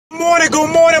Good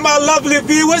morning, my lovely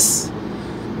viewers.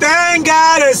 Thank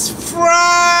God it's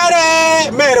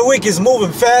Friday. Man, the week is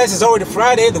moving fast. It's already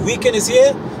Friday. The weekend is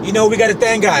here. You know, we got to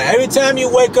thank God. Every time you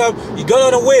wake up, you go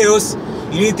on the wheels,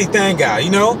 you need to thank God,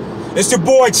 you know. It's your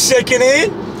boy checking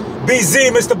in. BZ,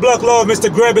 Mr. Block Love,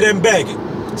 Mr. Grab It and Bag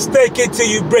It. Stake it till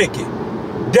you break it.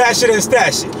 Dash it and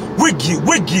stash it.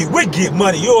 Wiggy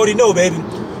money. You already know, baby.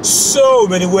 So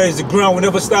many ways to grind. We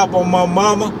never stop on my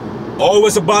mama.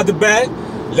 Always about the bag.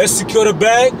 Let's secure the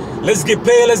bag. Let's get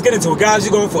paid. Let's get into it. Guys,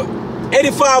 you're going for it.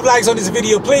 85 likes on this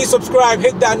video. Please subscribe.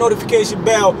 Hit that notification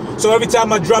bell. So every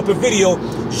time I drop a video,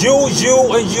 you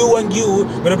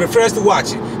going to be first to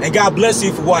watch it. And God bless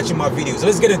you for watching my videos.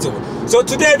 Let's get into it. So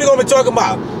today we're going to be talking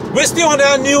about, we're still on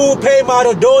our new pay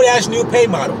model, Doordash new pay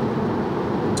model.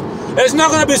 It's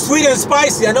not going to be sweet and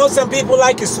spicy. I know some people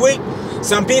like it sweet.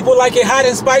 Some people like it hot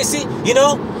and spicy. You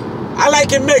know, I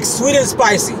like it mixed, sweet and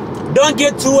spicy. Don't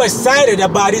get too excited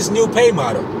about this new pay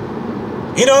model.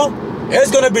 You know,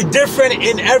 it's going to be different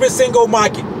in every single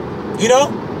market. You know,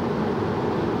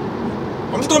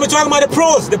 I'm just going to be talking about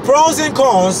the pros and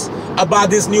cons about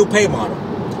this new pay model.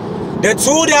 The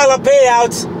 $2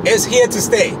 payout is here to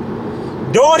stay.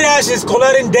 Doordash is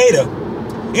collecting data.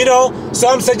 You know, so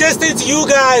I'm suggesting to you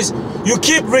guys, you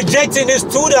keep rejecting this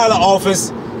 $2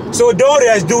 offers, so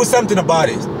Doordash do something about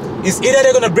it. It's either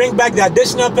they're going to bring back the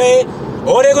additional pay,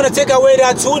 or they're going to take away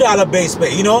that $2 base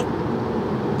pay, you know?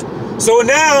 So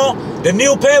now, the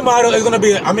new pay model is going to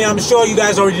be, I mean, I'm sure you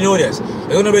guys already know this. It's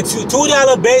going to be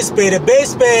 $2 base pay. The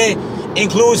base pay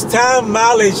includes time,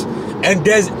 mileage, and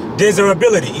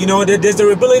desirability. You know, the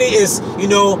desirability is, you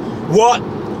know, what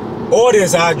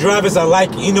orders our drivers are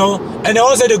like, you know? And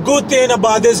also the good thing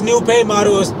about this new pay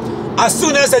model is, as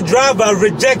soon as a driver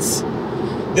rejects,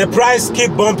 the price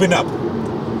keep bumping up.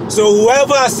 So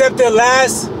whoever accepted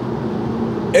last,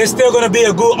 it's still going to be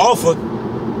a good offer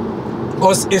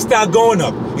because it start going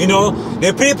up. You know,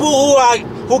 the people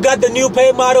who got the new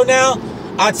pay model now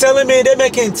are telling me they're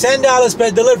making $10 per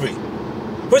delivery,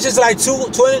 which is like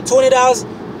 $20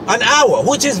 an hour,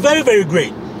 which is very, very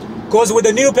great. Because with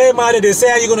the new pay model, they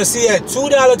say you're going to see a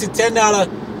 $2 to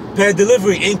 $10 per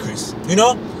delivery increase, you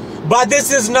know. But this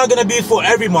is not going to be for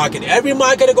every market. Every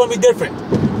market is going to be different.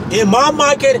 In my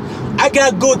market, I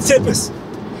got good tippers.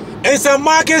 In some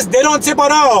markets, they don't tip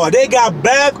at all. They got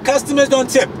bad customers, don't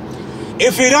tip.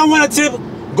 If you don't want to tip,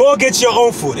 go get your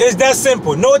own food. It's that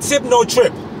simple. No tip, no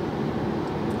trip.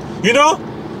 You know,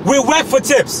 we work for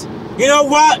tips. You know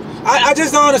what? I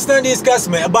just don't understand these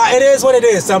customers. But it is what it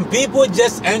is. Some people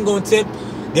just ain't going to tip.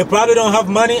 They probably don't have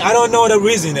money. I don't know what the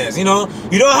reason is. You know,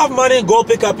 you don't have money, go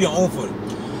pick up your own food.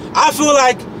 I feel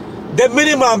like the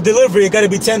minimum delivery got to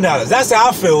be $10. That's how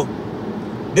I feel.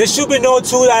 There should be no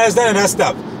 $2 none of that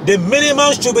stuff. The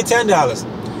minimum should be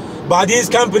 $10. But these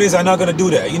companies are not going to do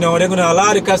that. You know, they're going to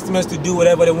allow the customers to do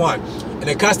whatever they want. And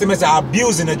the customers are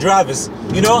abusing the drivers.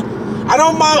 You know, I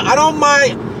don't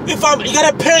mind if you got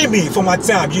to pay me for my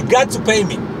time. You got to pay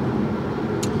me.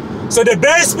 So the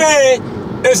base pay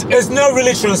is not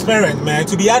really transparent, man.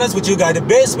 To be honest with you guys, the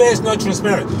base pay is not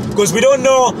transparent. Because we don't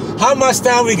know how much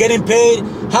time we're getting paid,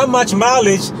 how much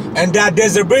mileage, and that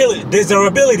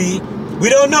desirability, we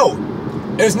don't know.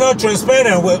 It's not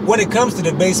transparent when it comes to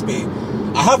the base pay.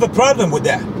 I have a problem with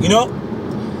that, you know.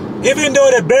 Even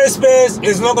though the base pay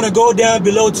is not going to go down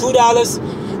below $2,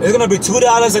 it's going to be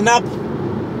 $2 and up.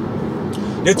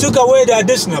 They took away the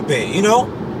additional pay, you know.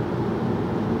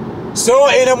 So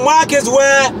in the markets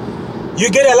where you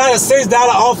get a lot of $6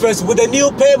 offers with the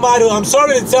new pay model, I'm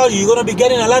sorry to tell you, you're going to be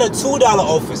getting a lot of $2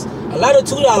 offers. A lot of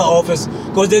 $2 offers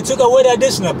because they took away the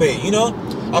additional pay, you know.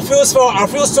 I feel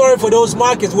sorry for those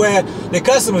markets where the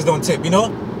customers don't tip, you know.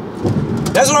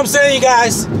 That's what I'm saying, you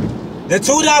guys. The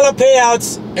 $2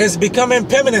 payouts is becoming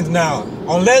permanent now,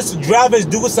 unless drivers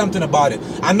do something about it.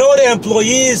 I know the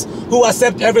employees who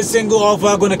accept every single offer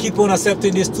are going to keep on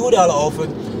accepting this $2 offer,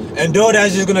 and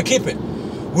Doordash is going to keep it.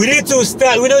 We need to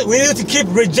start. We need to keep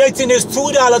rejecting this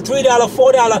 $2, $3,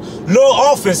 $4 low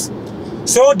offers.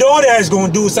 So Doordash is going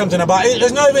to do something about it.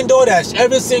 It's not even Doordash.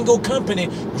 Every single company,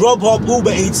 Grubhub,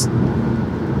 Uber Eats,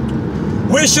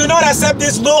 we should not accept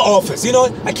these low offers. You know,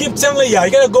 I keep telling y'all,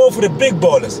 you got to go for the big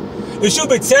ballers. It should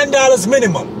be $10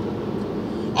 minimum.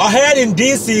 Ahead in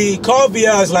DC, car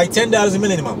VR is like $10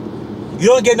 minimum. You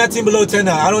don't get nothing below $10.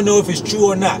 I don't know if it's true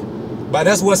or not, but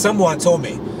that's what someone told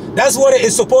me. That's what it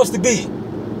is supposed to be.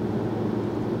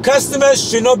 Customers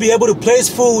should not be able to place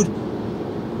food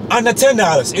under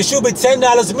 $10. It should be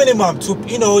 $10 minimum to,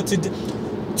 you know, to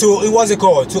what's it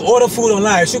called, to order food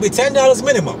online. It should be $10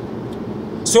 minimum.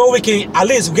 So we can at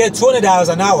least get $20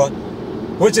 an hour,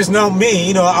 which is not me.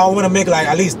 You know, I want to make like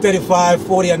at least $35,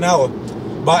 $40 an hour.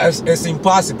 but it's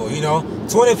impossible, you know.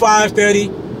 25, 30,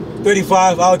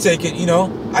 35, I'll take it, you know.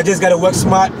 I just gotta work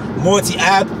smart,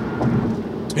 multi-app,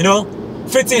 you know.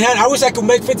 1,500, I wish I could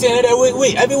make 1,500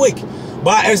 every week,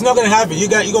 but it's not gonna happen. You're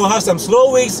gonna have some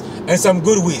slow weeks and some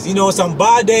good weeks, you know, some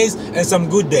bad days and some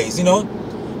good days, you know.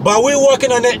 But we're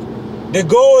working on it. The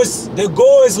goal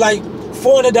is like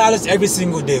 $400 every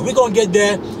single day. We're gonna get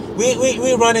there.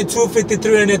 We running 250,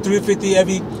 300, 350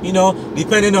 every, you know,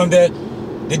 depending on the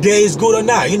day is good or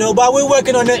not, you know. But we're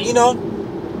working on it, you know.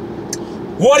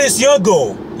 What is your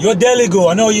goal? Your daily goal?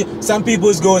 I know some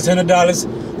people's goal is $100,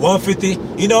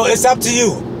 $150. You know, it's up to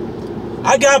you.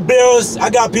 I got bills. I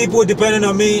got people depending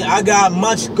on me. I got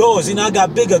much goals. You know, I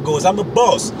got bigger goals. I'm a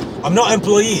boss. I'm not an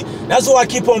employee. That's why I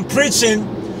keep on preaching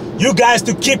you guys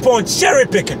to keep on cherry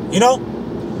picking, you know.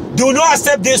 Do not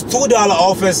accept this $2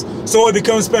 offers so it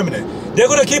becomes permanent. They're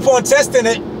gonna keep on testing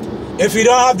it. If you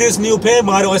don't have this new pay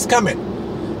model, it's coming.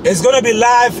 It's gonna be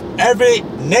live every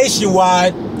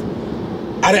nationwide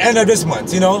at the end of this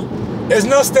month, you know. It's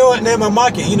not still in my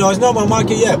market, you know, it's not my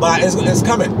market yet, but it's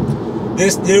coming.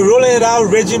 They're rolling it out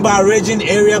region by region,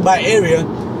 area by area.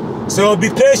 So be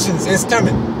patient, it's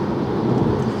coming.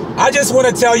 I just want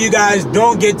to tell you guys,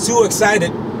 don't get too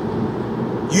excited.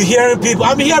 You're hearing people,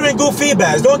 I'm hearing good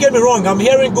feedback. Don't get me wrong, I'm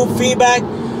hearing good feedback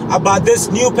about this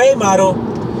new pay model,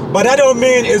 but that don't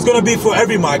mean it's gonna be for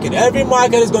every market. Every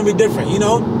market is gonna be different, you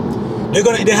know. They're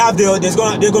gonna be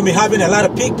having a lot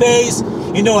of peak pays,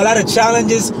 you know, a lot of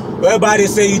challenges. Everybody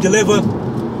say you deliver,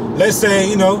 let's say,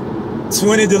 you know,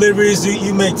 20 deliveries,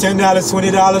 you make $10,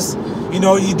 $20, you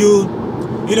know, you do,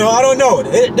 you know, I don't know.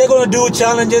 They're gonna do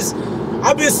challenges.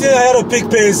 I've been seeing a lot of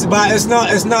peak pays, but it's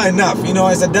not enough. You know,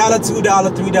 it's $1, $2,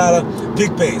 $3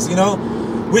 peak pays, you know.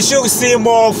 We should see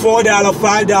more $4,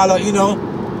 $5, you know.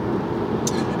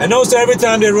 And also every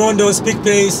time they run those peak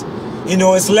pays, you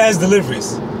know, it's less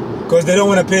deliveries because they don't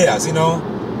want to pay us, you know.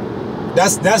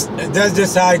 That's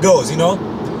just how it goes, you know.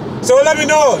 So let me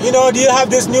know, you know, do you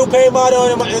have this new pay model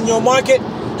in your market?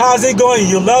 How's it going?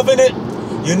 You loving it?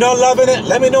 You're not loving it?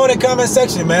 Let me know in the comment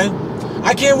section, man.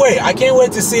 I can't wait. I can't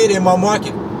wait to see it in my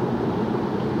market.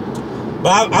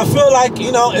 But I feel like,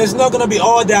 you know, it's not going to be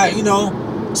all that, you know,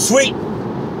 sweet.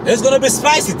 It's going to be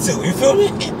spicy too. You feel me?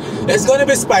 It's going to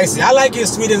be spicy. I like it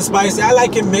sweet and spicy. I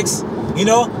like it mixed, you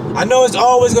know. I know it's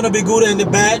always going to be good and the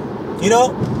bad, you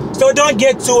know. So don't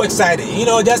get too excited. You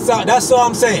know, that's all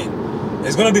I'm saying.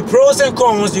 There's going to be pros and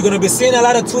cons. You're going to be seeing a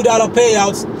lot of $2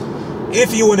 payouts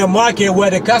if you're in a market where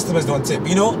the customers don't tip,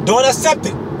 you know. Don't accept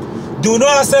it. Do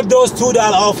not accept those $2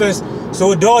 offers.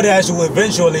 So Doordash will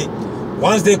eventually,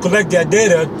 once they collect their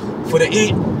data for the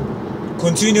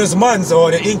continuous months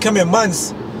or the incoming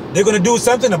months, they're going to do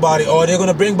something about it, or they're going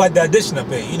to bring back the additional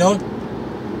pay, you know.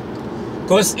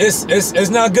 Because it's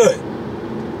not good.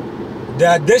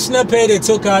 The additional pay they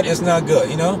took out is not good,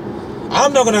 you know.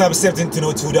 I'm not going to accept it to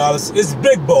no $2. It's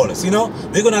big ballers, you know.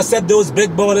 We're going to accept those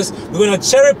big ballers. We're going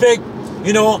to cherry pick,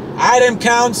 you know, item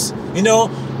counts, you know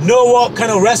what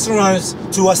kind of restaurants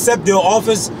to accept their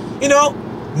offers, you know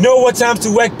what time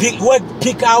to work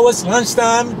peak hours,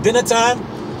 lunchtime, dinner time.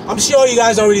 I'm sure you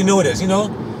guys already know this, you know.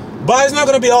 But it's not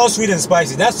going to be all sweet and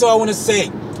spicy. That's all I want to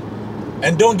say.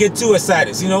 And don't get too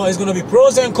excited, you know. It's going to be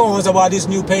pros and cons about this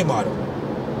new pay model,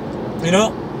 you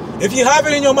know. If you have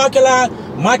it in your market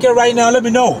right now, let me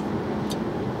know.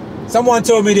 Someone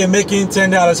told me they're making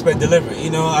 $10 per delivery. You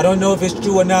know, I don't know if it's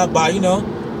true or not, but you know,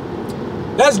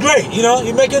 that's great. You know,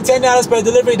 you're making $10 per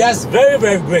delivery. That's very,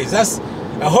 very great. That's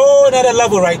a whole other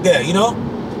level right there. You know,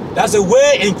 that's a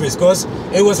way increase because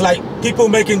it was like people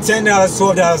making $10,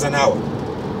 $12 an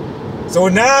hour. So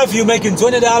now if you're making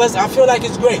 $20, I feel like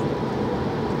it's great.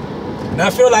 And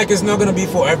I feel like it's not going to be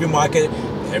for every market.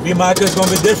 Every market is going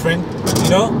to be different, you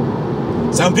know.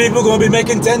 Some people are going to be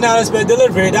making $10 per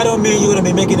delivery. That don't mean you're going to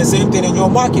be making the same thing in your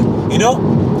market, you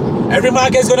know. Every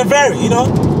market is going to vary, you know.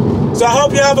 So I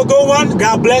hope you have a good one.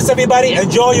 God bless everybody.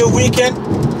 Enjoy your weekend.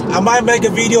 I might make a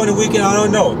video on the weekend. I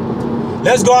don't know.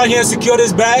 Let's go out here and secure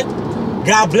this bag.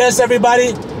 God bless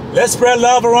everybody. Let's spread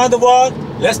love around the world.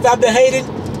 Let's stop the hating.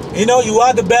 You know, you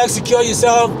are the bag. Secure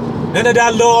yourself. None of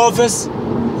that low office.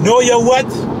 Know your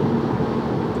worth.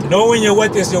 Knowing your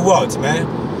worth is your wealth,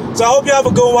 man. So I hope you have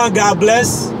a good one. God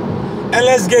bless. And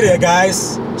let's get it,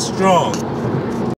 guys. Strong.